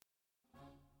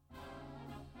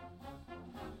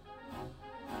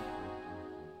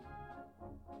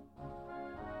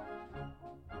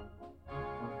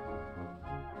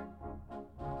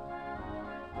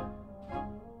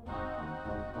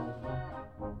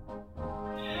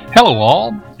Hello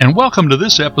all, and welcome to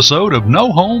this episode of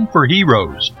No Home for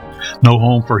Heroes. No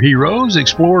Home for Heroes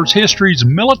explores history's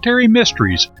military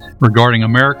mysteries regarding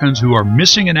Americans who are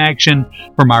missing in action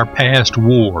from our past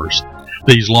wars.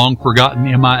 These long-forgotten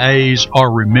MIAs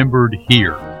are remembered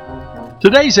here.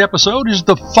 Today's episode is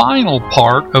the final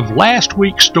part of last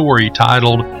week's story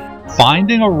titled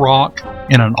Finding a Rock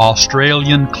in an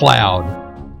Australian Cloud.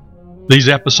 These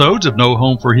episodes of No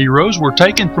Home for Heroes were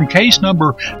taken from case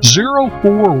number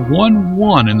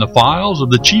 0411 in the files of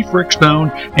the Chief Rick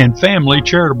Stone and Family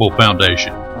Charitable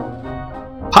Foundation.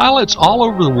 Pilots all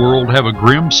over the world have a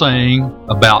grim saying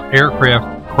about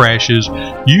aircraft crashes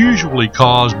usually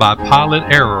caused by pilot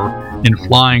error in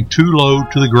flying too low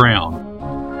to the ground.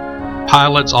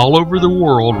 Pilots all over the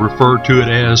world refer to it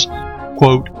as,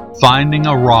 quote, finding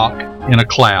a rock in a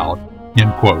cloud,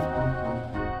 end quote.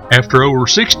 After over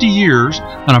 60 years,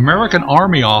 an American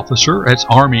Army officer, that's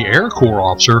Army Air Corps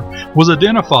officer, was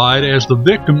identified as the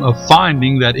victim of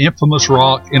finding that infamous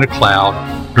rock in a cloud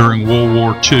during World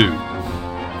War II.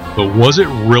 But was it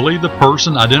really the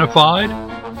person identified,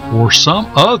 or some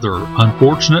other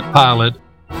unfortunate pilot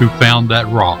who found that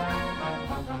rock?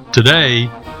 Today,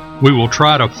 we will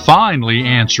try to finally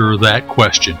answer that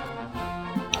question.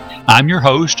 I'm your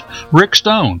host, Rick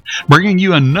Stone, bringing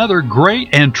you another great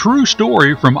and true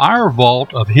story from our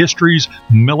vault of history's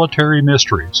military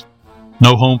mysteries.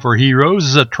 No Home for Heroes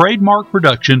is a trademark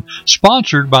production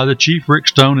sponsored by the Chief Rick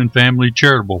Stone and Family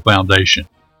Charitable Foundation.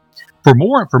 For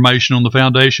more information on the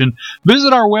foundation,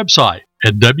 visit our website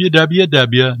at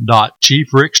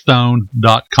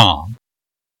www.chiefrickstone.com.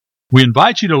 We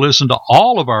invite you to listen to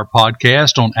all of our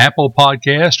podcasts on Apple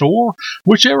Podcast or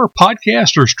whichever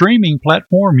podcast or streaming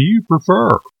platform you prefer.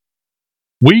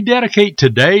 We dedicate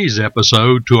today's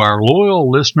episode to our loyal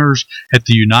listeners at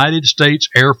the United States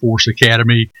Air Force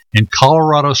Academy in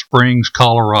Colorado Springs,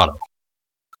 Colorado.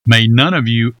 May none of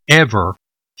you ever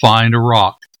find a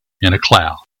rock in a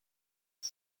cloud.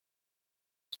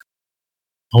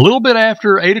 A little bit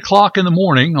after 8 o'clock in the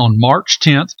morning on March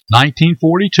 10th,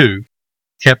 1942,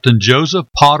 Captain Joseph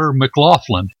Potter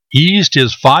McLaughlin eased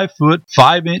his 5-foot,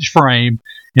 5-inch frame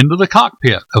into the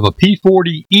cockpit of a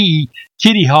P-40E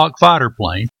Kitty Hawk fighter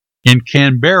plane in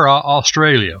Canberra,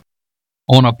 Australia,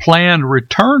 on a planned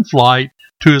return flight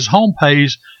to his home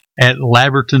base at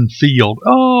Laverton Field,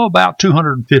 about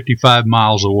 255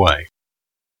 miles away.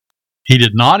 He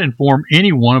did not inform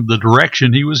anyone of the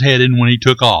direction he was headed when he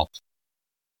took off.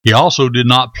 He also did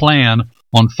not plan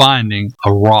on finding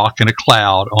a rock in a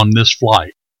cloud on this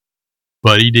flight,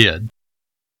 but he did.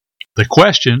 The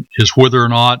question is whether or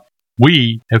not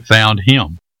we have found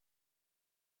him.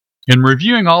 In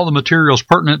reviewing all the materials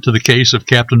pertinent to the case of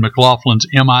Captain McLaughlin's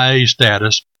MIA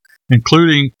status,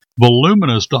 including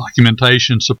voluminous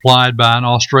documentation supplied by an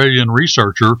Australian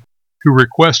researcher who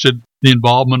requested the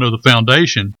involvement of the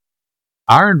Foundation,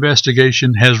 our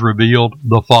investigation has revealed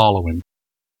the following.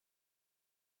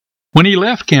 When he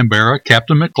left Canberra,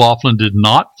 Captain McLaughlin did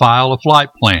not file a flight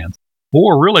plan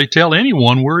or really tell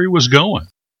anyone where he was going.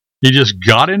 He just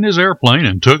got in his airplane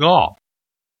and took off.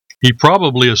 He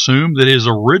probably assumed that his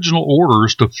original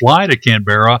orders to fly to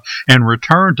Canberra and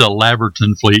return to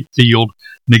Laverton Field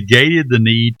negated the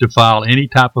need to file any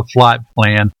type of flight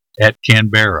plan at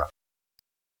Canberra.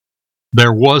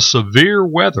 There was severe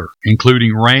weather,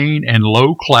 including rain and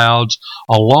low clouds,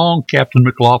 along Captain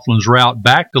McLaughlin's route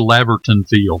back to Laverton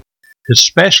Field,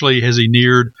 especially as he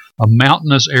neared a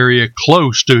mountainous area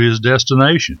close to his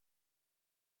destination.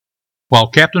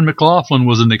 While Captain McLaughlin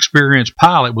was an experienced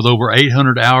pilot with over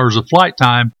 800 hours of flight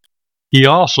time, he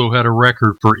also had a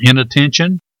record for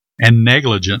inattention and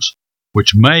negligence,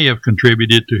 which may have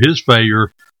contributed to his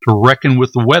failure to reckon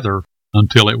with the weather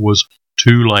until it was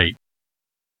too late.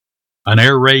 An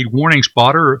air raid warning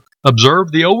spotter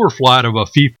observed the overflight of a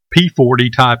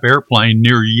P-40 type airplane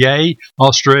near Yea,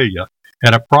 Australia,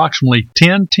 at approximately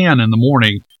 10:10 in the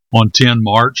morning on 10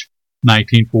 March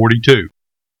 1942.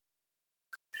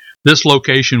 This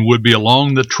location would be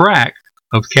along the track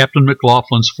of Captain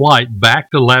McLaughlin's flight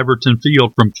back to Laverton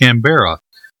Field from Canberra,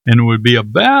 and would be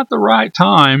about the right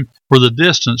time for the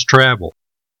distance traveled.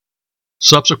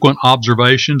 Subsequent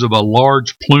observations of a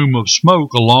large plume of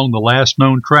smoke along the last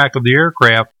known track of the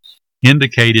aircraft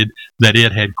indicated that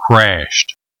it had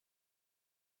crashed.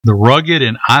 The rugged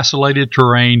and isolated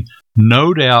terrain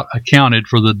no doubt accounted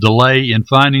for the delay in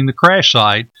finding the crash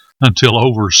site until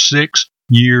over 6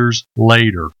 years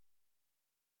later.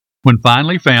 When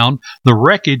finally found, the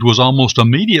wreckage was almost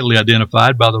immediately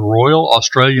identified by the Royal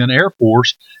Australian Air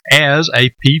Force as a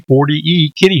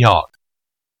P-40E Kitty Hawk.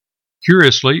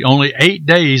 Curiously, only 8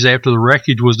 days after the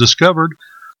wreckage was discovered,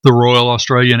 The Royal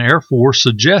Australian Air Force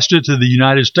suggested to the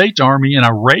United States Army in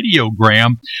a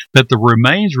radiogram that the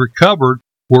remains recovered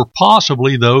were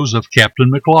possibly those of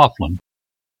Captain McLaughlin.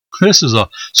 This is a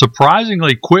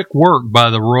surprisingly quick work by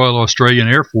the Royal Australian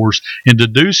Air Force in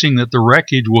deducing that the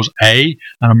wreckage was A,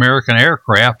 an American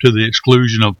aircraft to the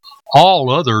exclusion of all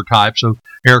other types of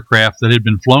aircraft that had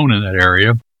been flown in that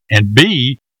area, and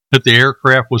B, that the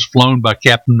aircraft was flown by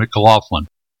Captain McLaughlin.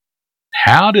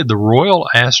 How did the Royal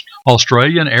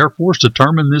Australian Air Force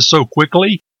determine this so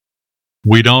quickly?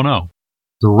 We don't know.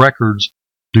 The records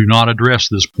do not address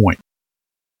this point.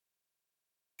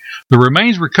 The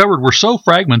remains recovered were so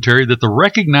fragmentary that the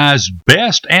recognized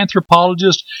best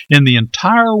anthropologist in the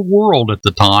entire world at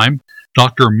the time,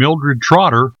 Dr. Mildred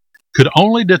Trotter, could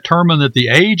only determine that the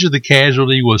age of the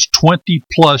casualty was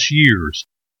 20-plus years,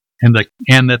 and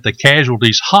that the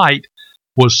casualty's height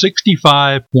was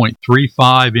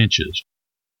 65.35 inches.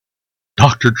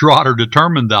 Dr. Trotter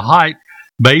determined the height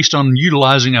based on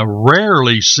utilizing a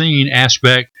rarely seen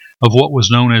aspect of what was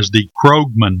known as the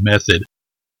Krogman method,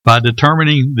 by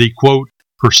determining the, quote,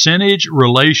 percentage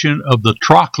relation of the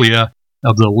trochlea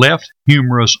of the left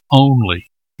humerus only,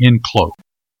 end quote.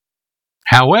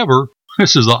 However,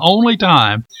 this is the only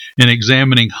time in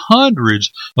examining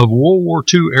hundreds of World War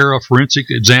II era forensic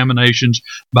examinations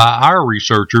by our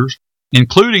researchers,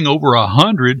 including over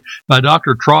 100 by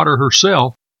Dr. Trotter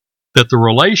herself, that the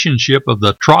relationship of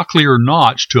the trochlear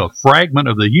notch to a fragment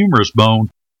of the humerus bone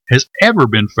has ever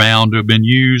been found to have been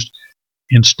used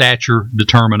in stature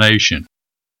determination.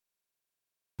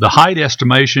 The height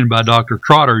estimation by Dr.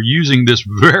 Trotter using this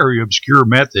very obscure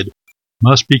method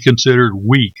must be considered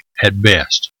weak at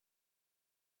best.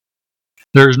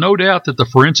 There is no doubt that the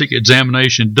forensic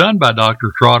examination done by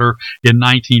Dr. Trotter in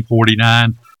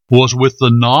 1949 was with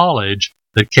the knowledge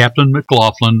that Captain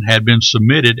McLaughlin had been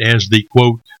submitted as the,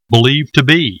 quote, believed to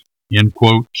be, end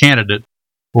quote, candidate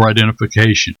for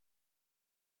identification.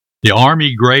 The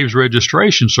Army Graves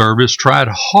Registration Service tried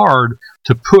hard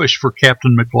to push for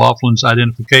Captain McLaughlin's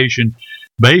identification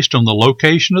based on the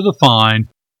location of the find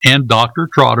and Dr.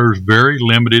 Trotter's very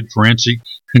limited forensic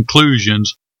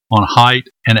conclusions on height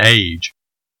and age.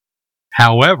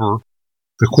 However,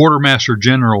 the Quartermaster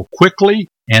General quickly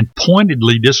and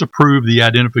pointedly disapproved the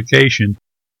identification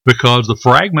because the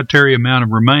fragmentary amount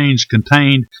of remains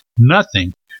contained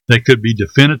nothing that could be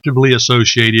definitively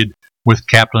associated with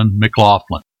Captain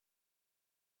McLaughlin.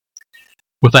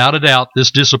 Without a doubt, this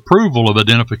disapproval of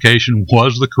identification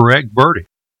was the correct verdict.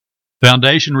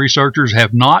 Foundation researchers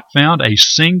have not found a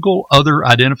single other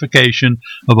identification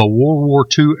of a World War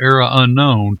II era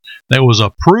unknown that was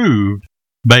approved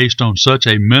based on such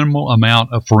a minimal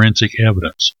amount of forensic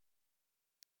evidence.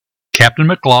 Captain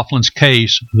McLaughlin's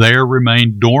case there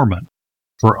remained dormant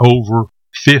for over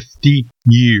 50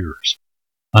 years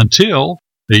until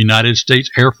the United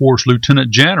States Air Force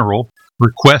Lieutenant General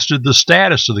requested the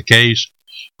status of the case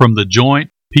from the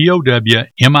Joint POW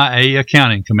MIA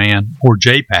Accounting Command, or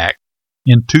JPAC,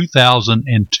 in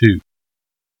 2002.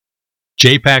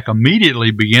 JPAC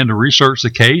immediately began to research the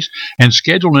case and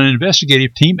scheduled an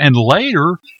investigative team and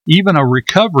later even a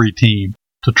recovery team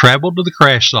to travel to the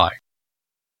crash site.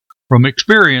 From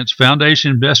experience,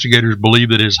 Foundation investigators believe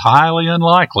that it is highly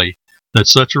unlikely that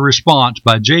such a response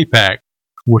by JPAC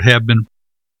would have been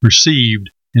received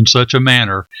in such a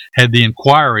manner had the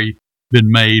inquiry been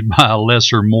made by a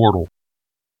lesser mortal.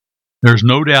 There's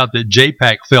no doubt that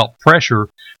JPAC felt pressure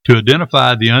to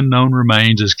identify the unknown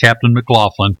remains as Captain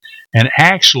McLaughlin, and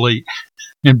actually,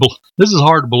 and this is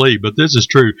hard to believe, but this is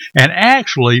true, and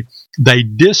actually they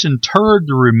disinterred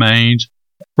the remains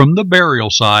from the burial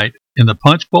site in the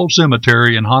Punch Bowl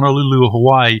Cemetery in Honolulu,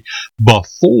 Hawaii,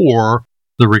 before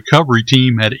the recovery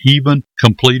team had even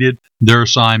completed their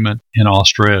assignment in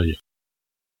Australia.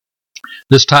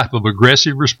 This type of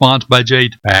aggressive response by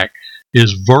JPAC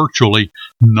is virtually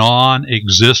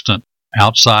non-existent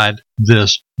outside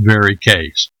this very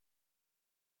case.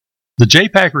 The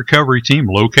JPAC recovery team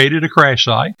located a crash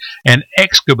site and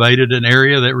excavated an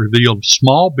area that revealed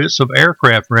small bits of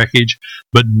aircraft wreckage,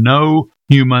 but no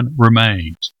human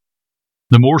remains.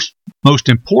 The most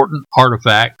important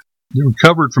artifact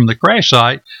recovered from the crash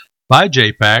site by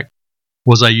JPAC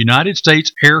was a United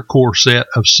States Air Corps set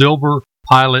of silver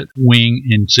pilot wing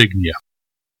insignia.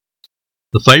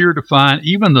 The failure to find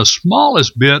even the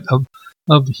smallest bit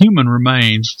of human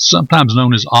remains, sometimes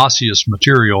known as osseous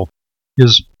material,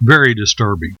 is very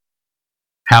disturbing.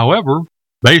 However,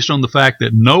 based on the fact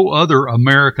that no other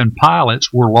American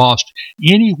pilots were lost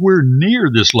anywhere near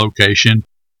this location,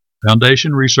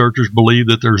 Foundation researchers believe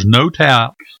that there's no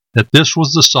doubt that this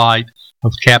was the site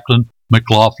of Captain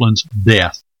McLaughlin's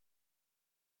death.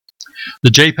 The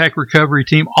JPAC recovery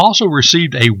team also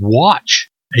received a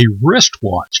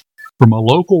wristwatch, from a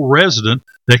local resident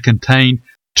that contained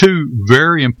two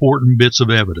very important bits of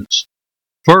evidence.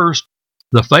 First,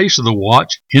 the face of the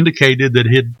watch indicated that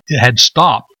it had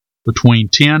stopped between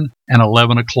 10 and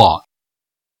 11 o'clock,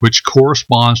 which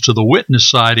corresponds to the witness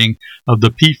sighting of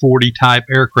the P-40 type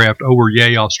aircraft over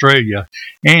Yei, Australia,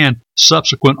 and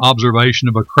subsequent observation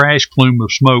of a crash plume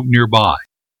of smoke nearby.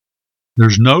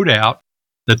 There's no doubt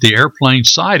that the airplane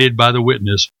sighted by the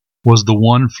witness was the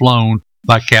one flown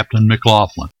by Captain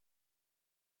McLaughlin.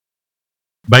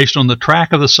 Based on the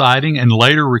track of the sighting and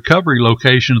later recovery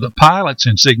location of the pilot's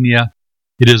insignia,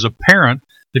 it is apparent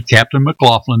that Captain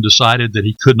McLaughlin decided that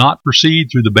he could not proceed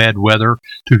through the bad weather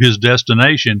to his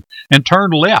destination and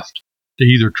turned left to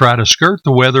either try to skirt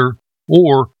the weather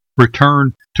or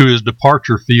return to his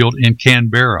departure field in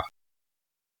Canberra.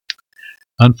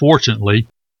 Unfortunately,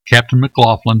 Captain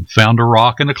McLaughlin found a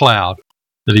rock in a cloud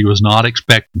that he was not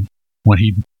expecting when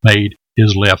he made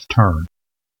his left turn.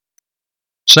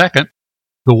 Second,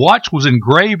 the watch was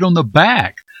engraved on the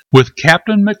back with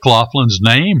Captain McLaughlin's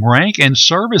name, rank, and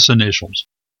service initials.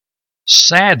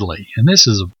 Sadly, and this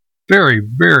is very,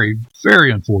 very,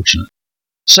 very unfortunate,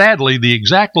 sadly, the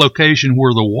exact location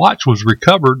where the watch was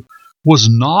recovered was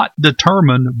not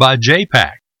determined by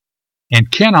JPAC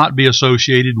and cannot be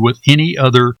associated with any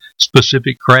other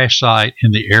specific crash site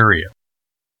in the area.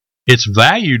 Its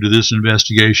value to this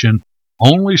investigation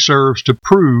only serves to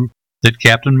prove that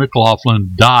Captain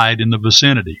McLaughlin died in the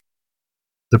vicinity.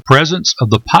 The presence of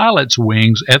the pilot's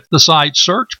wings at the site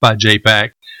searched by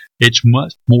JPAC is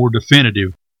much more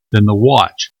definitive than the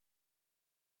watch.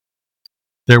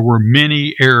 There were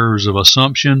many errors of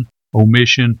assumption,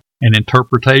 omission, and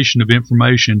interpretation of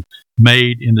information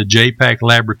made in the JPAC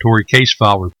laboratory case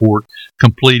file report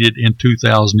completed in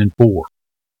 2004.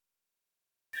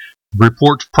 The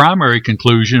report's primary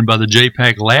conclusion by the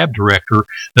JPAC lab director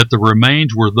that the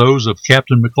remains were those of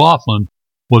Captain McLaughlin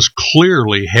was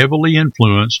clearly heavily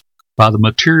influenced by the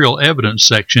material evidence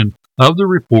section of the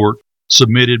report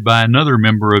submitted by another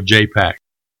member of JPAC,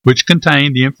 which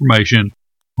contained the information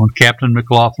on Captain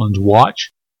McLaughlin's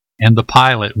watch and the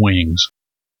pilot wings.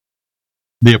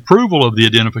 The approval of the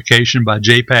identification by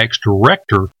JPAC's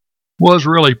director was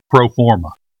really pro forma,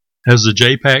 as the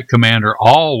JPAC commander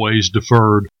always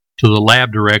deferred to the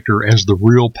lab director as the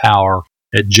real power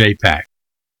at JPAC.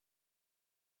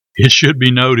 It should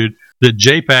be noted that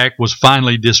JPAC was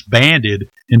finally disbanded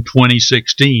in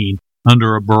 2016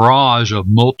 under a barrage of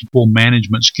multiple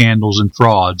management scandals and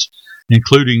frauds,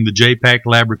 including the JPAC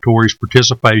laboratory's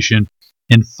participation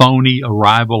in phony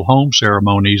arrival home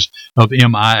ceremonies of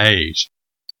MIAs.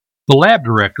 The lab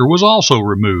director was also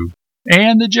removed,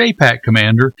 and the JPAC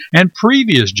commander and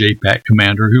previous JPAC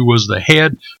commander, who was the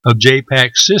head of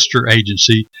JPAC's sister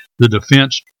agency, the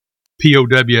Defense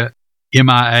POW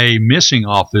MIA Missing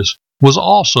Office, was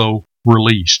also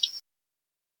released.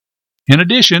 In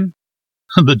addition,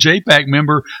 the JPAC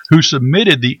member who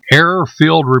submitted the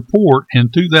error-filled report in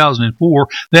 2004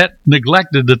 that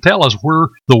neglected to tell us where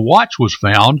the watch was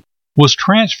found was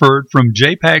transferred from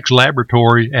JPAC's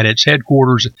laboratory at its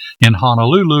headquarters in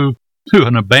Honolulu to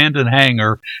an abandoned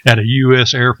hangar at a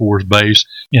U.S. Air Force base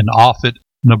in Offutt,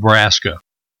 Nebraska.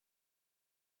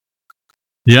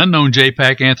 The unknown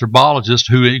JPAC anthropologist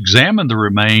who examined the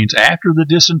remains after the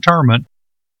disinterment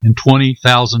in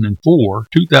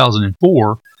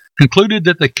 2004 concluded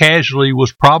that the casualty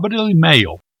was probably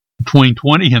male, between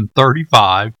 20 and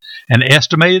 35, and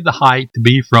estimated the height to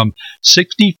be from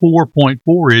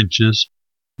 64.4 inches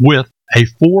with a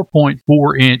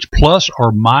 4.4 inch plus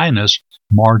or minus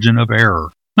margin of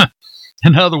error.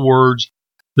 In other words,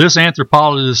 this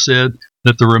anthropologist said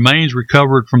that the remains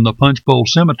recovered from the Punchbowl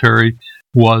Cemetery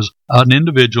was an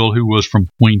individual who was from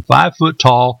between 5 foot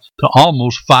tall to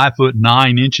almost 5 foot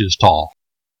 9 inches tall.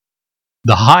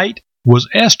 The height was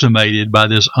estimated by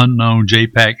this unknown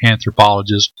JPAC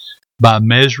anthropologist by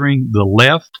measuring the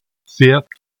left fifth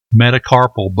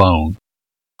metacarpal bone.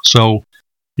 So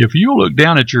if you look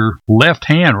down at your left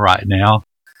hand right now,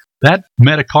 that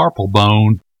metacarpal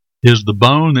bone is the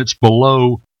bone that's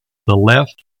below the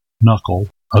left knuckle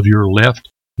of your left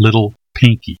little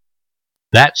pinky.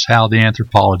 That's how the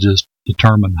anthropologist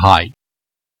determined height.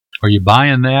 Are you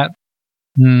buying that?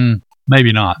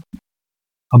 Maybe not.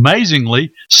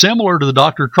 Amazingly, similar to the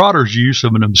Dr. Trotter's use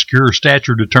of an obscure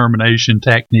stature determination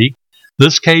technique,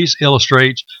 this case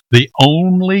illustrates the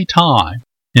only time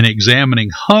in examining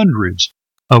hundreds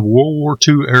of World War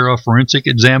II era forensic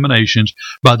examinations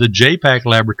by the JPAC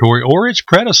laboratory or its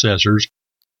predecessors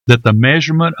that the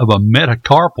measurement of a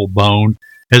metacarpal bone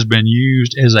has been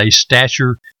used as a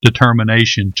stature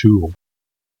determination tool.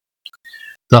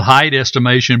 The height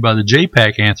estimation by the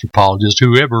JPAC anthropologist,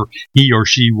 whoever he or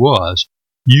she was,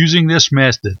 using this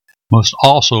method must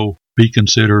also be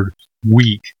considered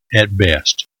weak at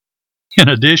best. In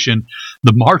addition,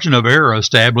 the margin of error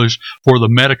established for the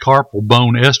metacarpal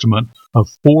bone estimate of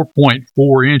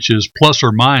 4.4 inches plus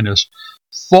or minus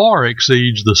far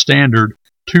exceeds the standard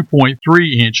 2.3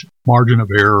 inch margin of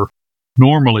error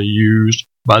normally used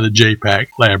by the JPAC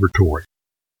laboratory.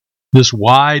 This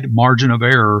wide margin of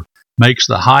error makes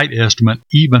the height estimate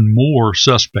even more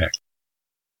suspect.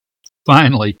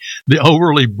 Finally, the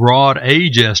overly broad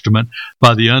age estimate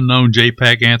by the unknown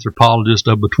JPAC anthropologist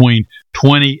of between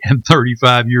 20 and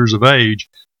 35 years of age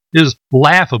is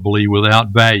laughably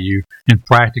without value in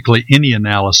practically any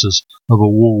analysis of a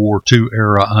World War II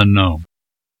era unknown.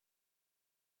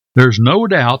 There's no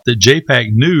doubt that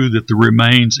JPAC knew that the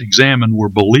remains examined were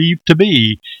believed to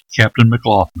be Captain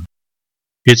McLaughlin.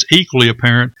 It's equally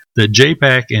apparent that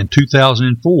JPAC in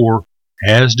 2004,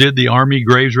 as did the Army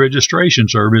Graves Registration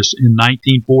Service in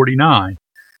 1949,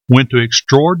 went to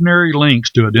extraordinary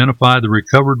lengths to identify the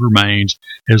recovered remains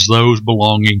as those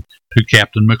belonging to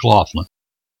Captain McLaughlin.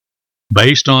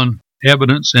 Based on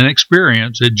evidence and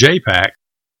experience at JPAC,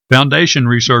 Foundation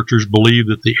researchers believe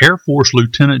that the Air Force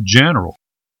Lieutenant General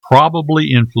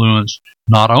probably influenced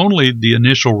not only the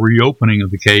initial reopening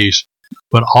of the case,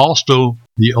 but also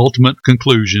the ultimate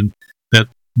conclusion that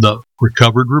the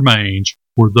recovered remains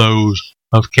were those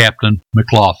of Captain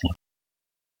McLaughlin.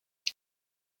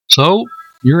 So,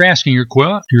 you're asking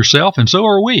yourself, and so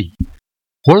are we,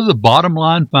 what are the bottom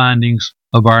line findings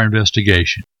of our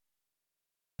investigation?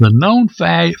 The known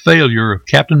failure of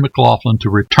Captain McLaughlin to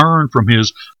return from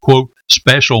his, quote,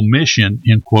 special mission,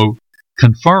 end quote,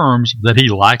 confirms that he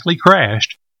likely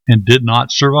crashed and did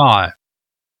not survive.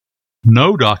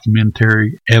 No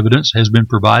documentary evidence has been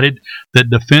provided that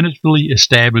definitively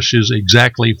establishes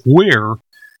exactly where,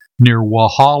 near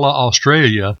Walhalla,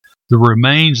 Australia, the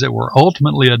remains that were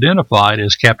ultimately identified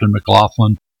as Captain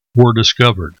McLaughlin were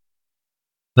discovered.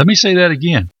 Let me say that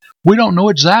again. We don't know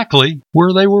exactly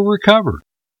where they were recovered.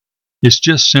 It's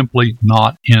just simply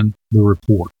not in the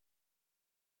report.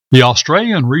 The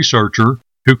Australian researcher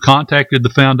who contacted the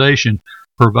Foundation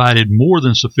provided more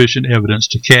than sufficient evidence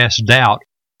to cast doubt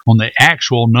on the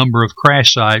actual number of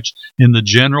crash sites in the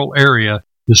general area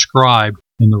described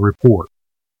in the report.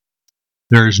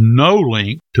 There is no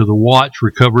link to the watch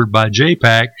recovered by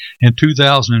JPAC in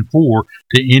 2004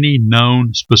 to any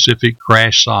known specific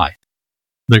crash site.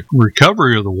 The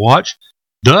recovery of the watch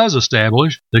does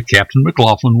establish that Captain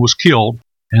McLaughlin was killed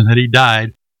and that he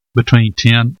died between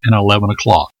 10 and 11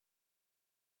 o'clock.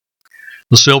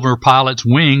 The Silver Pilot's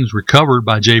wings recovered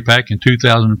by JPAC in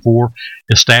 2004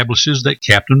 establishes that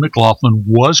Captain McLaughlin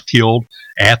was killed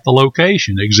at the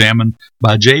location examined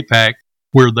by JPAC,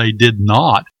 where they did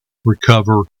not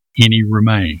recover any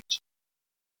remains.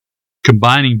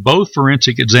 Combining both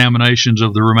forensic examinations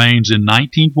of the remains in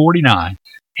 1949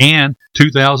 and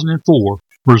 2004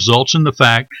 results in the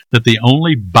fact that the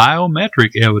only biometric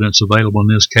evidence available in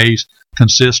this case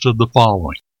consists of the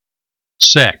following: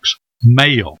 sex,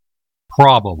 male,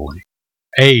 probably,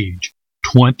 age,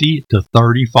 20 to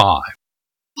 35,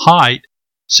 height,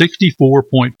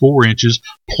 64.4 inches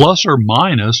plus or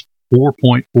minus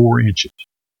 4.4 inches.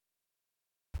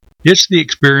 It's the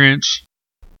experience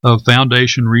of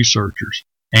Foundation researchers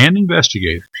and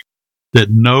investigators that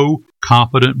no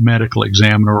competent medical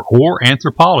examiner or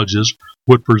anthropologist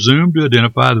would presume to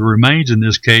identify the remains in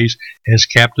this case as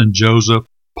Captain Joseph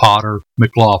Potter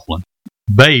McLaughlin,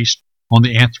 based on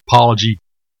the anthropology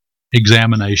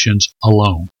examinations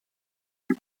alone.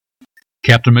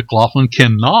 Captain McLaughlin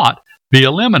cannot be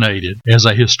eliminated as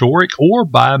a historic or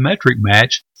biometric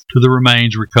match to the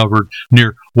remains recovered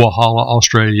near Walhalla,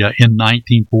 Australia in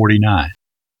 1949.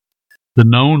 The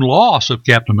known loss of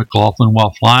Captain McLaughlin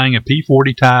while flying a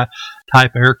P-40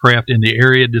 type aircraft in the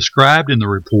area described in the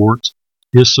reports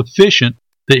is sufficient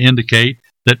to indicate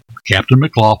that Captain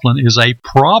McLaughlin is a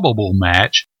probable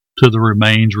match to the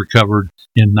remains recovered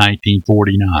in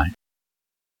 1949.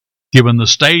 Given the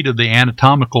state of the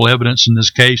anatomical evidence in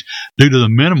this case, due to the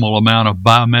minimal amount of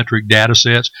biometric data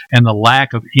sets and the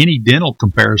lack of any dental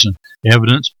comparison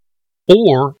evidence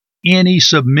or any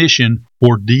submission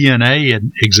for DNA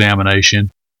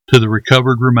examination to the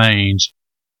recovered remains,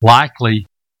 likely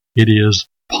it is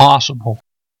possible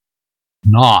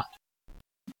not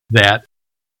that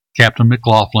Captain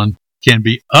McLaughlin can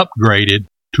be upgraded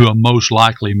to a most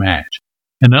likely match.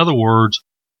 In other words,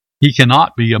 he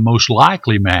cannot be a most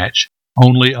likely match,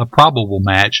 only a probable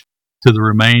match to the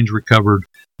remains recovered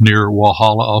near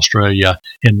Walhalla, Australia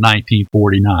in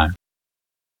 1949.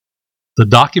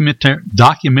 The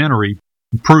documentary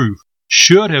proof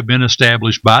should have been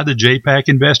established by the JPAC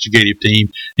investigative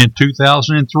team in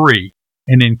 2003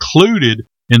 and included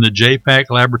in the JPAC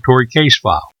laboratory case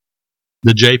file.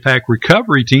 The JPAC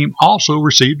recovery team also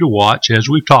received a watch, as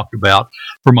we've talked about,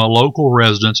 from a local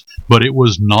residence, but it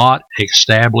was not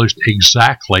established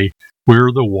exactly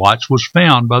where the watch was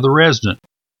found by the resident.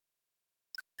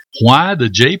 Why the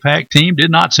JPAC team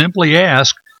did not simply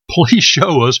ask, "Please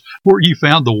show us where you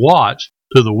found the watch,"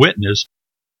 to the witness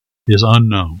is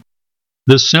unknown.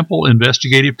 This simple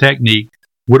investigative technique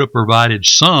would have provided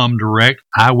some direct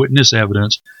eyewitness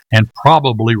evidence and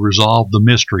probably resolved the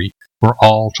mystery for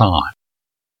all time.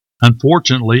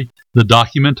 Unfortunately, the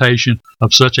documentation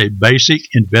of such a basic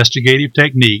investigative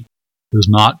technique does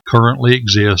not currently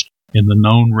exist in the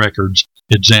known records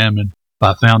examined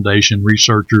by Foundation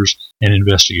researchers and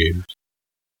investigators.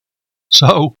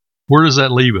 So, where does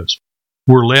that leave us?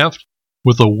 We're left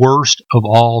with the worst of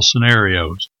all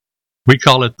scenarios. We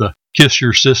call it the kiss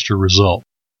your sister result.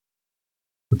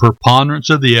 The preponderance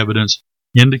of the evidence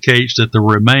indicates that the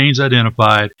remains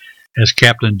identified as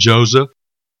Captain Joseph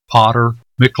Potter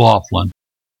McLaughlin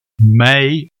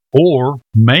may or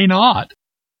may not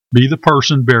be the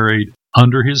person buried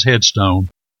under his headstone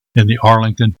in the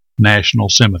Arlington National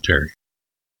Cemetery.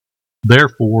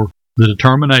 Therefore, the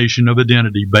determination of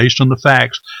identity based on the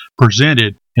facts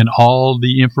presented and all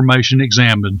the information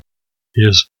examined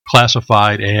is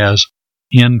classified as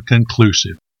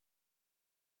inconclusive.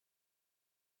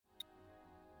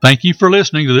 Thank you for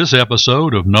listening to this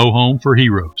episode of No Home for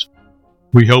Heroes.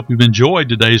 We hope you've enjoyed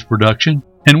today's production,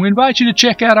 and we invite you to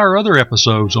check out our other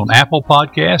episodes on Apple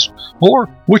Podcasts or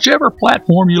whichever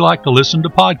platform you like to listen to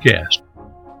podcasts.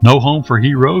 No Home for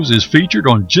Heroes is featured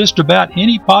on just about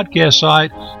any podcast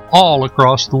site all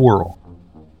across the world.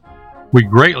 We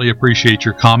greatly appreciate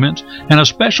your comments, and a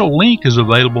special link is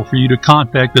available for you to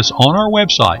contact us on our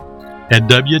website at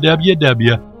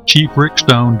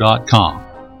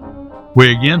www.chiefrickstone.com.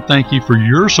 We again thank you for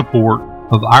your support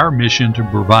of our mission to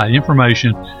provide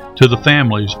information to the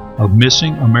families of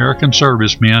missing American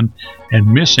servicemen and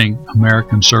missing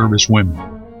American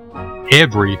servicewomen.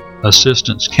 Every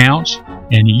assistance counts,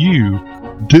 and you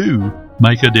do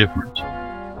make a difference.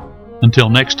 Until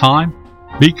next time,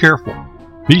 be careful,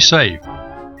 be safe,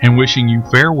 and wishing you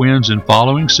fair winds and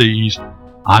following seas,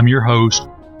 I'm your host,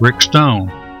 Rick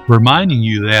Stone, reminding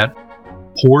you that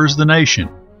poor is the nation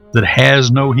that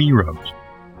has no heroes,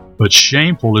 but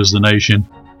shameful is the nation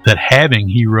that having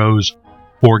heroes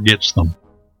forgets them.